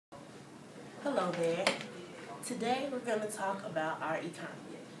Hello there. Today we're going to talk about our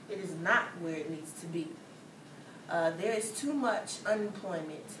economy. It is not where it needs to be. There is too much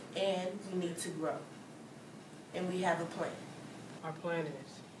unemployment and we need to grow. And we have a plan. Our plan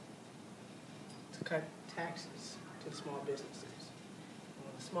is to cut taxes to the small businesses.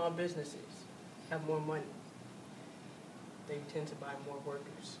 When the small businesses have more money, they tend to buy more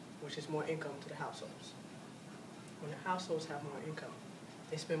workers, which is more income to the households. When the households have more income,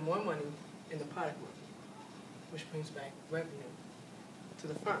 they spend more money in the product market, which brings back revenue to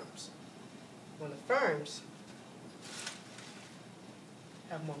the firms. When the firms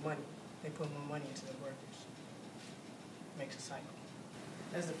have more money, they put more money into the workers. Makes a cycle.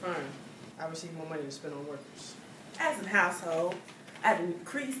 As the firm, I receive more money to spend on workers. As a household, I have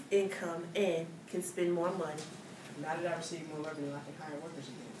increased income and can spend more money. Now that I receive more revenue, I can hire workers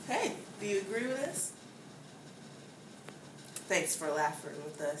again. Hey, do you agree with this? Thanks for laughing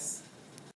with us.